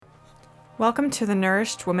Welcome to the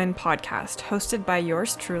Nourished Woman podcast, hosted by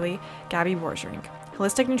yours truly, Gabby Worsrink,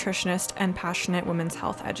 holistic nutritionist and passionate women's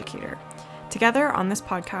health educator. Together on this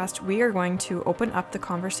podcast, we are going to open up the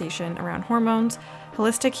conversation around hormones,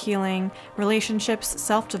 holistic healing, relationships,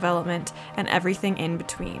 self-development, and everything in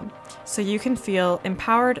between, so you can feel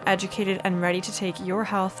empowered, educated, and ready to take your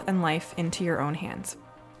health and life into your own hands.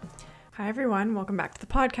 Hi everyone, welcome back to the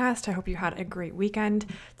podcast. I hope you had a great weekend.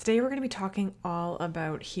 Today we're going to be talking all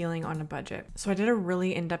about healing on a budget. So I did a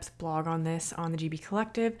really in-depth blog on this on the GB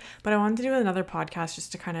Collective, but I wanted to do another podcast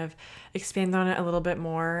just to kind of expand on it a little bit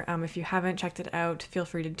more. If you haven't checked it out, feel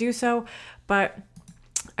free to do so. But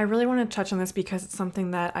I really want to touch on this because it's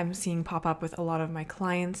something that I'm seeing pop up with a lot of my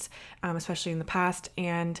clients, especially in the past,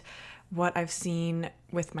 and what I've seen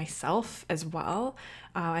with myself as well.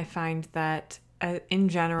 I find that in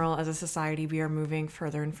general, as a society, we are moving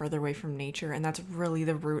further and further away from nature, and that's really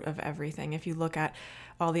the root of everything. If you look at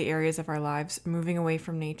all the areas of our lives, moving away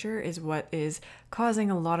from nature is what is causing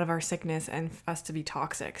a lot of our sickness and us to be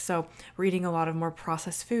toxic. So we're eating a lot of more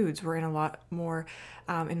processed foods. We're in a lot more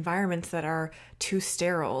environments that are too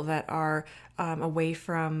sterile, that are away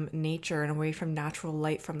from nature and away from natural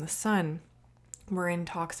light from the sun. We're in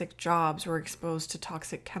toxic jobs, we're exposed to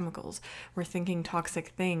toxic chemicals, we're thinking toxic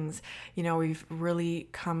things. You know, we've really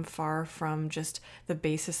come far from just the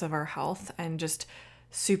basis of our health and just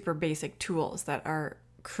super basic tools that are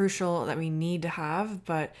crucial that we need to have,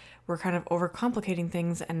 but we're kind of overcomplicating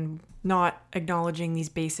things and not acknowledging these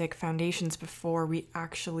basic foundations before we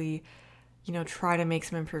actually try to make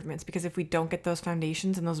some improvements. Because if we don't get those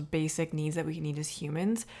foundations and those basic needs that we need as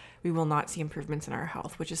humans, we will not see improvements in our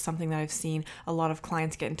health, which is something that I've seen a lot of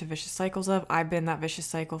clients get into vicious cycles of. I've been in that vicious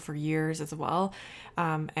cycle for years as well.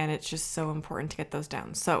 And it's just so important to get those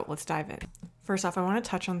down. So let's dive in. First off, I want to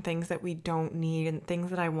touch on things that we don't need and things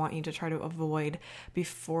that I want you to try to avoid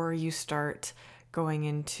before you start going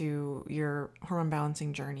into your hormone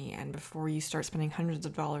balancing journey and before you start spending hundreds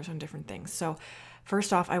of dollars on different things. So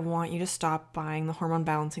first off, I want you to stop buying the hormone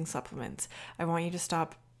balancing supplements. I want you to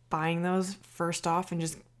stop buying those first off and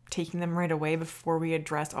just taking them right away before we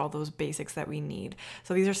address all those basics that we need.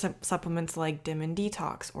 So these are some supplements like DIM and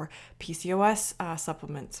Detox, or PCOS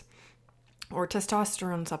supplements, or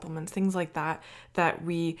testosterone supplements, things like that, that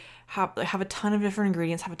we have a ton of different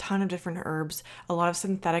ingredients, have a ton of different herbs, a lot of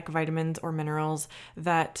synthetic vitamins or minerals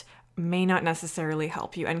that may not necessarily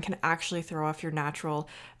help you and can actually throw off your natural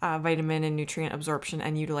vitamin and nutrient absorption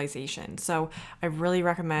and utilization. So I really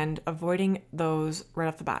recommend avoiding those right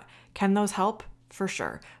off the bat. Can those help? For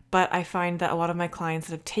sure. But I find that a lot of my clients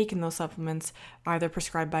that have taken those supplements, either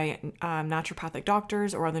prescribed by naturopathic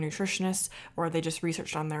doctors or other nutritionists, or they just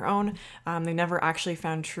researched on their own, they never actually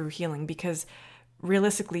found true healing, because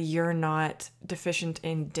realistically, you're not deficient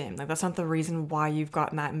in DIM. Like, that's not the reason why you've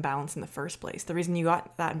gotten that imbalance in the first place. The reason you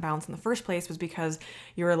got that imbalance in the first place was because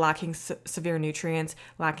you were lacking severe nutrients,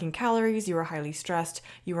 lacking calories, you were highly stressed,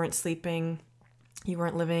 you weren't sleeping, you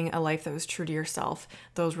weren't living a life that was true to yourself.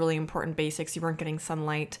 Those really important basics. You weren't getting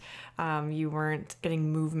sunlight. You weren't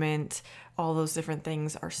getting movement. All those different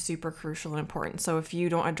things are super crucial and important. So if you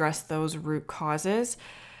don't address those root causes,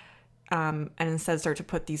 and instead start to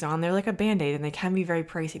put these on, they're like a Band-Aid, and they can be very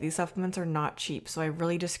pricey. These supplements are not cheap. So I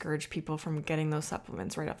really discourage people from getting those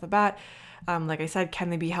supplements right off the bat. Like I said,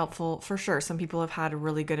 can they be helpful? For sure. Some people have had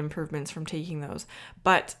really good improvements from taking those,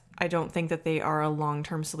 but I don't think that they are a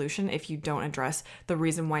long-term solution if you don't address the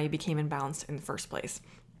reason why you became imbalanced in the first place.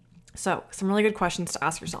 So some really good questions to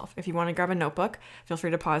ask yourself. If you want to grab a notebook, feel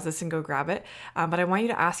free to pause this and go grab it. But I want you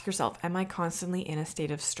to ask yourself, am I constantly in a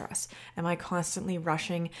state of stress? Am I constantly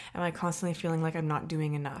rushing? Am I constantly feeling like I'm not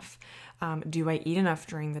doing enough? Do I eat enough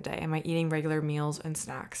during the day? Am I eating regular meals and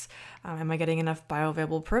snacks? Am I getting enough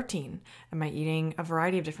bioavailable protein? Am I eating a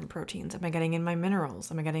variety of different proteins? Am I getting in my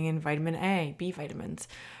minerals? Am I getting in vitamin A, B vitamins?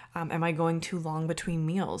 Am I going too long between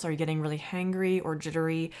meals? Are you getting really hangry or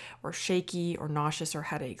jittery or shaky or nauseous or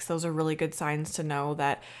headaches? Those are really good signs to know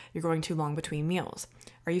that you're going too long between meals.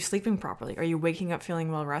 Are you sleeping properly? Are you waking up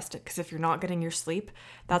feeling well rested? Because if you're not getting your sleep,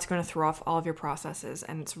 that's going to throw off all of your processes,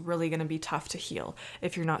 and it's really going to be tough to heal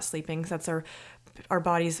if you're not sleeping. Because that's our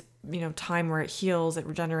body's time where it heals, it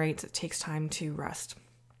regenerates, it takes time to rest.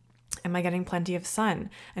 Am I getting plenty of sun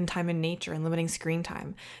and time in nature and limiting screen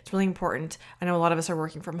time? It's really important. I know a lot of us are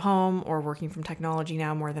working from home or working from technology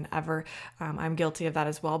now more than ever. I'm guilty of that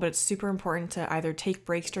as well, but it's super important to either take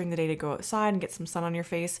breaks during the day to go outside and get some sun on your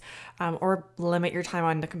face, or limit your time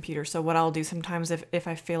on the computer. So what I'll do sometimes if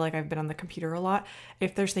I feel like I've been on the computer a lot,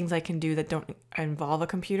 if there's things I can do that don't involve a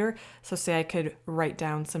computer, so say I could write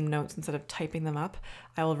down some notes instead of typing them up,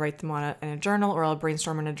 I will write them in a journal, or I'll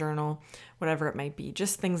brainstorm in a journal, whatever it might be.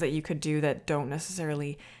 Just things that you could do that don't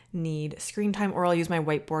necessarily need screen time, or I'll use my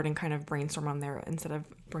whiteboard and kind of brainstorm on there instead of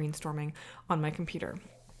brainstorming on my computer.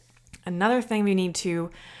 Another thing we need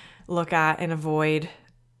to look at and avoid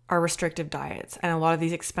are restrictive diets and a lot of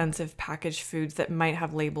these expensive packaged foods that might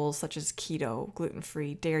have labels such as keto,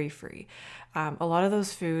 gluten-free, dairy-free. A lot of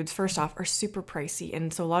those foods, first off, are super pricey.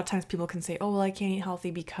 And so a lot of times people can say, oh, well, I can't eat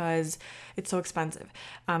healthy because it's so expensive.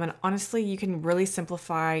 And honestly, you can really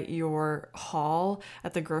simplify your haul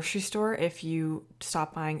at the grocery store if you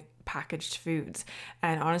stop buying packaged foods.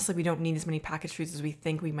 And honestly, we don't need as many packaged foods as we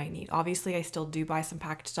think we might need. Obviously, I still do buy some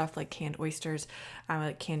packaged stuff like canned oysters,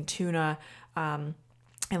 like canned tuna,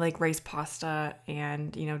 I like rice pasta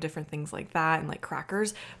and, different things like that, and like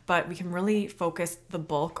crackers, but we can really focus the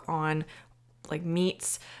bulk on like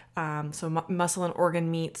meats, so muscle and organ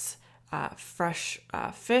meats, fresh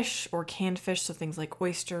fish or canned fish, so things like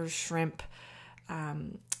oysters, shrimp,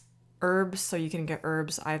 herbs. So you can get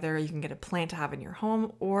herbs, either you can get a plant to have in your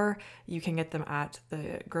home, or you can get them at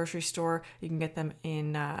the grocery store. You can get them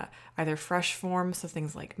in either fresh form, so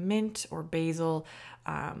things like mint or basil,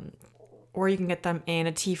 or you can get them in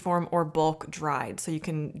a tea form or bulk dried. So you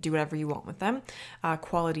can do whatever you want with them.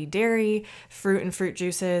 Quality dairy, fruit and fruit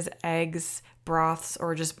juices, eggs, broths,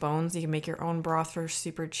 or just bones. You can make your own broth for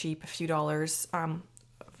super cheap, a few dollars.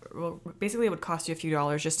 Basically, it would cost you a few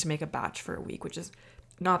dollars just to make a batch for a week, which is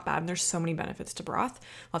not bad. And there's so many benefits to broth.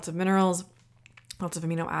 Lots of minerals, lots of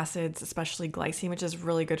amino acids, especially glycine, which is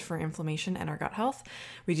really good for inflammation and our gut health.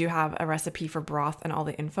 We do have a recipe for broth and all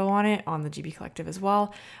the info on it on the GB Collective as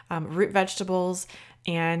well. Root vegetables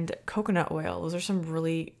and coconut oil. Those are some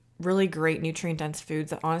really, really great nutrient-dense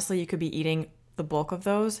foods that honestly you could be eating the bulk of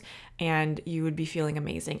those and you would be feeling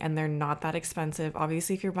amazing, and they're not that expensive.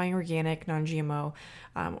 Obviously, if you're buying organic, non-GMO,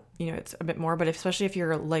 it's a bit more, but especially if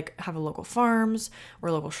you're have a local farms or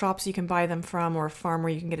local shops you can buy them from, or a farm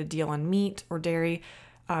where you can get a deal on meat or dairy,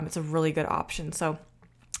 it's a really good option. So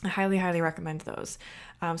I highly, highly recommend those.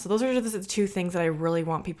 So those are just the two things that I really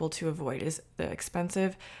want people to avoid, is the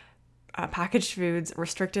expensive packaged foods,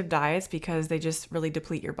 restrictive diets, because they just really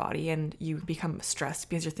deplete your body and you become stressed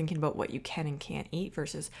because you're thinking about what you can and can't eat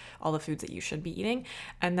versus all the foods that you should be eating.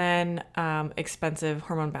 And then expensive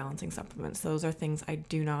hormone balancing supplements. Those are things I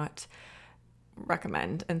do not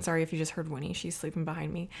recommend. And sorry if you just heard Winnie, she's sleeping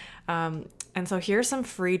behind me. And so here's some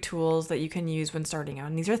free tools that you can use when starting out.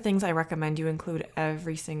 And these are things I recommend you include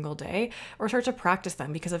every single day, or start to practice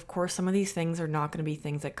them, because of course some of these things are not going to be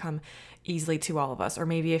things that come easily to all of us. Or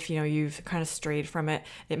maybe if you've kind of strayed from it,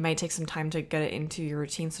 it might take some time to get it into your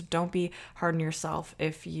routine. So don't be hard on yourself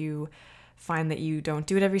if you find that you don't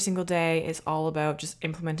do it every single day. It's all about just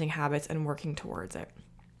implementing habits and working towards it.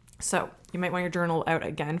 So you might want your journal out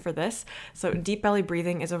again for this. So deep belly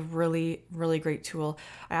breathing is a really, really great tool.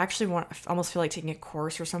 I almost feel like taking a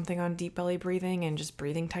course or something on deep belly breathing and just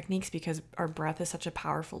breathing techniques, because our breath is such a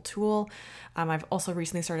powerful tool. I've also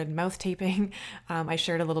recently started mouth taping. I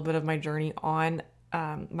shared a little bit of my journey on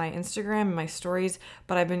my Instagram and my stories,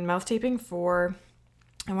 but I've been mouth taping for,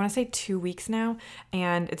 I want to say 2 weeks now,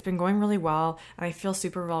 and it's been going really well, and I feel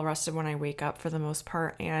super well rested when I wake up for the most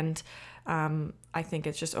part, and I think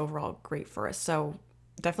it's just overall great for us. So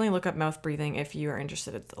definitely look up mouth breathing if you are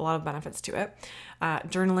interested. It's a lot of benefits to it.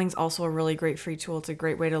 Journaling is also a really great free tool. It's a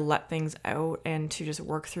great way to let things out and to just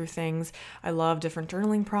work through things. I love different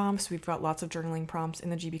journaling prompts. We've got lots of journaling prompts in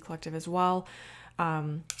the GB Collective as well.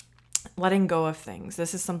 Letting go of things.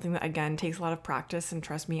 This is something that, again, takes a lot of practice, and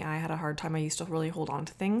trust me, I had a hard time. I used to really hold on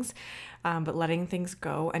to things, but letting things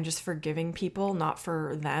go and just forgiving people, not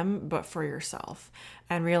for them, but for yourself,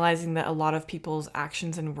 and realizing that a lot of people's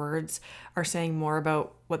actions and words are saying more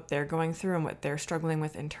about what they're going through and what they're struggling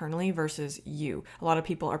with internally versus you. A lot of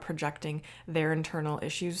people are projecting their internal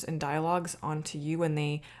issues and dialogues onto you when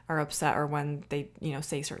they are upset or when they,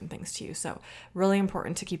 say certain things to you. So really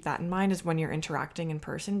important to keep that in mind is when you're interacting in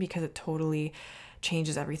person, because it totally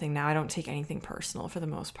changes everything. Now I don't take anything personal for the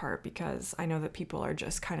most part, because I know that people are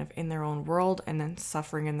just kind of in their own world and then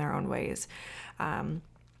suffering in their own ways.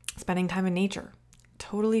 Spending time in nature.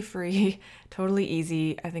 Totally free, totally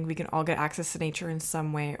easy. I think we can all get access to nature in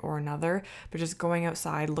some way or another, but just going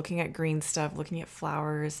outside, looking at green stuff, looking at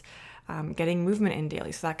flowers, getting movement in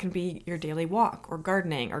daily. So that can be your daily walk or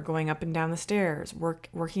gardening or going up and down the stairs,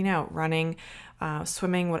 working out, running,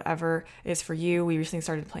 swimming, whatever is for you. We recently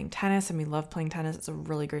started playing tennis and we love playing tennis. It's a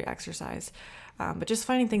really great exercise. But just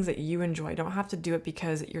finding things that you enjoy. Don't have to do it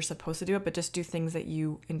because you're supposed to do it, but just do things that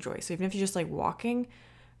you enjoy. So even if you just like walking,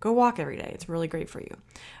 go walk every day. It's really great for you.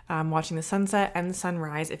 Watching the sunset and the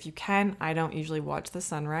sunrise if you can. I don't usually watch the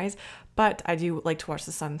sunrise, but I do like to watch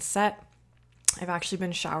the sunset. I've actually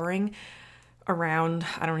been showering around,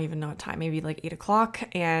 I don't even know what time, maybe like 8 o'clock,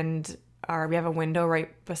 and we have a window right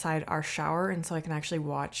beside our shower, and so I can actually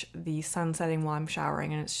watch the sun setting while I'm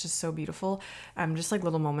showering, and it's just so beautiful. Just like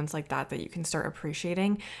little moments like that you can start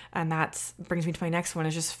appreciating, and that brings me to my next one,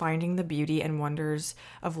 is just finding the beauty and wonders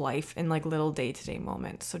of life in like little day-to-day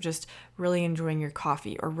moments. So just really enjoying your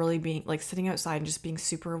coffee, or really being like sitting outside and just being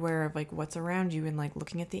super aware of like what's around you, and like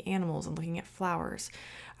looking at the animals and looking at flowers,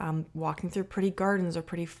 walking through pretty gardens or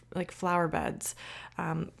pretty like flower beds,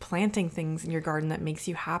 planting things in your garden that makes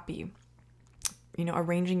you happy.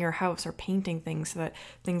 Arranging your house or painting things so that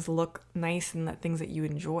things look nice and that things that you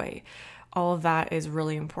enjoy. All of that is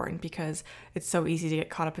really important, because it's so easy to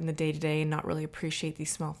get caught up in the day-to-day and not really appreciate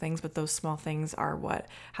these small things, but those small things are what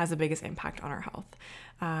has the biggest impact on our health.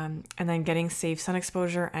 And then getting safe sun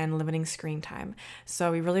exposure and limiting screen time.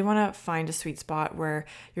 So we really want to find a sweet spot where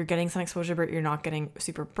you're getting sun exposure, but you're not getting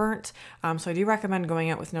super burnt. So I do recommend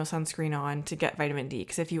going out with no sunscreen on to get vitamin D,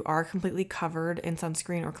 because if you are completely covered in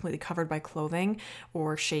sunscreen or completely covered by clothing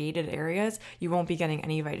or shaded areas, you won't be getting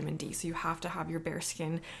any vitamin D. So you have to have your bare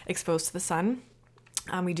skin exposed to the sun.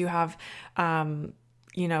 We do have,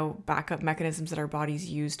 backup mechanisms that our bodies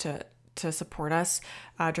use to support us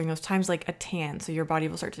during those times, like a tan. So your body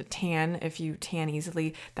will start to tan. If you tan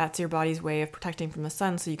easily, that's your body's way of protecting from the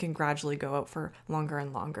sun, so you can gradually go out for longer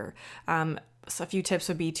and longer. So a few tips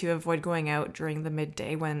would be to avoid going out during the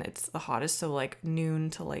midday when it's the hottest. So like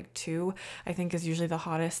noon to like 2, I think is usually the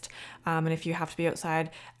hottest. And if you have to be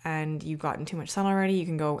outside and you've gotten too much sun already, you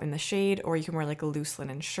can go in the shade, or you can wear like a loose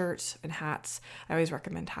linen shirt and hats. I always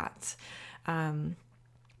recommend hats.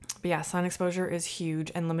 But yeah, sun exposure is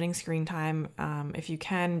huge, and limiting screen time, if you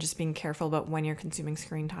can, just being careful about when you're consuming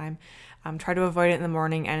screen time. Try to avoid it in the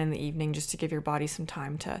morning and in the evening, just to give your body some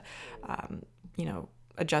time to,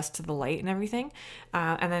 adjust to the light and everything.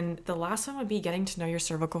 And then the last one would be getting to know your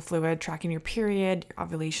cervical fluid, tracking your period, your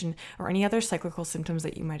ovulation, or any other cyclical symptoms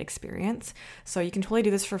that you might experience. So you can totally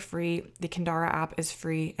do this for free. The Kindara app is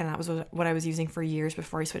free, and that was what I was using for years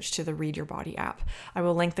before I switched to the Read Your Body app. I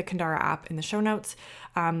will link the Kindara app in the show notes,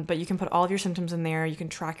 but you can put all of your symptoms in there. You can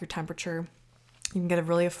track your temperature. You can get a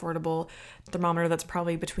really affordable thermometer that's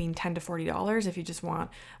probably between $10 to $40 if you just want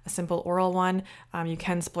a simple oral one. You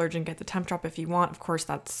can splurge and get the temp drop if you want. Of course,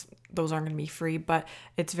 those aren't going to be free, but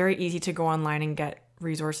it's very easy to go online and get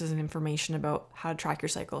resources and information about how to track your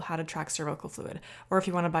cycle, how to track cervical fluid. Or if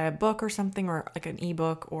you want to buy a book or something, or like an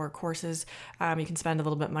ebook or courses, you can spend a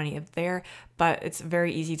little bit of money there. But it's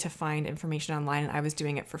very easy to find information online, and I was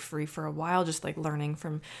doing it for free for a while, just like learning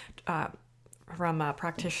from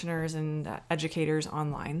practitioners and educators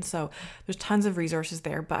online. So there's tons of resources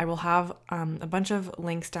there, but I will have a bunch of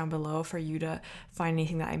links down below for you to find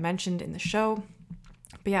anything that I mentioned in the show.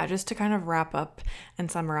 But yeah, just to kind of wrap up and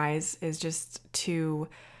summarize, is just to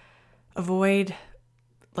avoid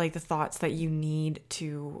like the thoughts that you need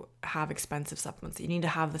to have expensive supplements, that you need to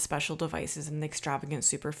have the special devices and the extravagant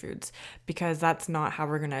superfoods, because that's not how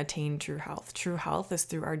we're going to attain true health. True health is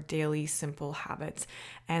through our daily simple habits,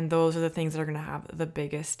 and those are the things that are going to have the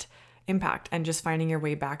biggest impact, and just finding your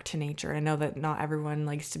way back to nature. I know that not everyone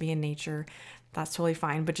likes to be in nature. That's totally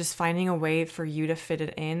fine, but just finding a way for you to fit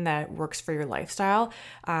it in that works for your lifestyle.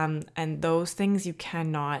 And those things you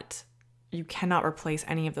cannot replace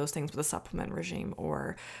any of those things with a supplement regime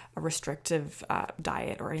or a restrictive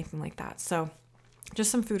diet or anything like that. So just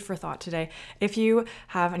some food for thought today. If you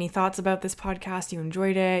have any thoughts about this podcast, you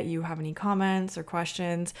enjoyed it, you have any comments or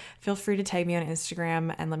questions, feel free to tag me on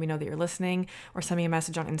Instagram and let me know that you're listening, or send me a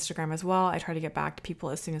message on Instagram as well. I try to get back to people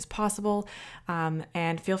as soon as possible.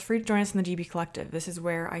 And feel free to join us in the GB Collective. This is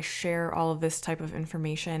where I share all of this type of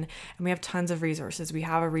information, and we have tons of resources. We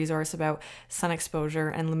have a resource about sun exposure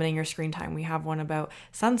and limiting your screen time. We have one about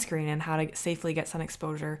sunscreen and how to safely get sun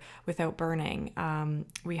exposure without burning.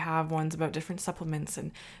 We have ones about different supplements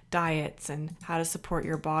and diets and how to support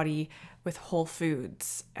your body with whole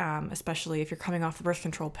foods, especially if you're coming off the birth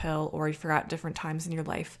control pill, or if you're at different times in your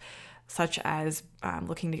life, such as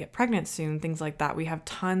looking to get pregnant soon, things like that. We have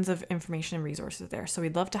tons of information and resources there. So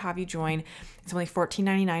we'd love to have you join. It's only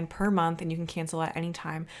 $14.99 per month, and you can cancel at any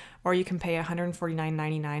time, or you can pay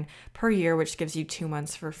 $149.99 per year, which gives you 2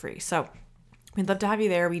 months for free. So we'd love to have you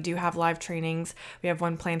there. We do have live trainings. We have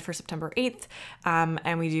one planned for September 8th,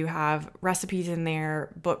 and we do have recipes in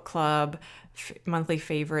there, book club, monthly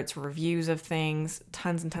favorites, reviews of things,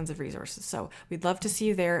 tons and tons of resources. So we'd love to see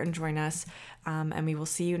you there and join us, and we will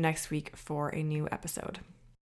see you next week for a new episode.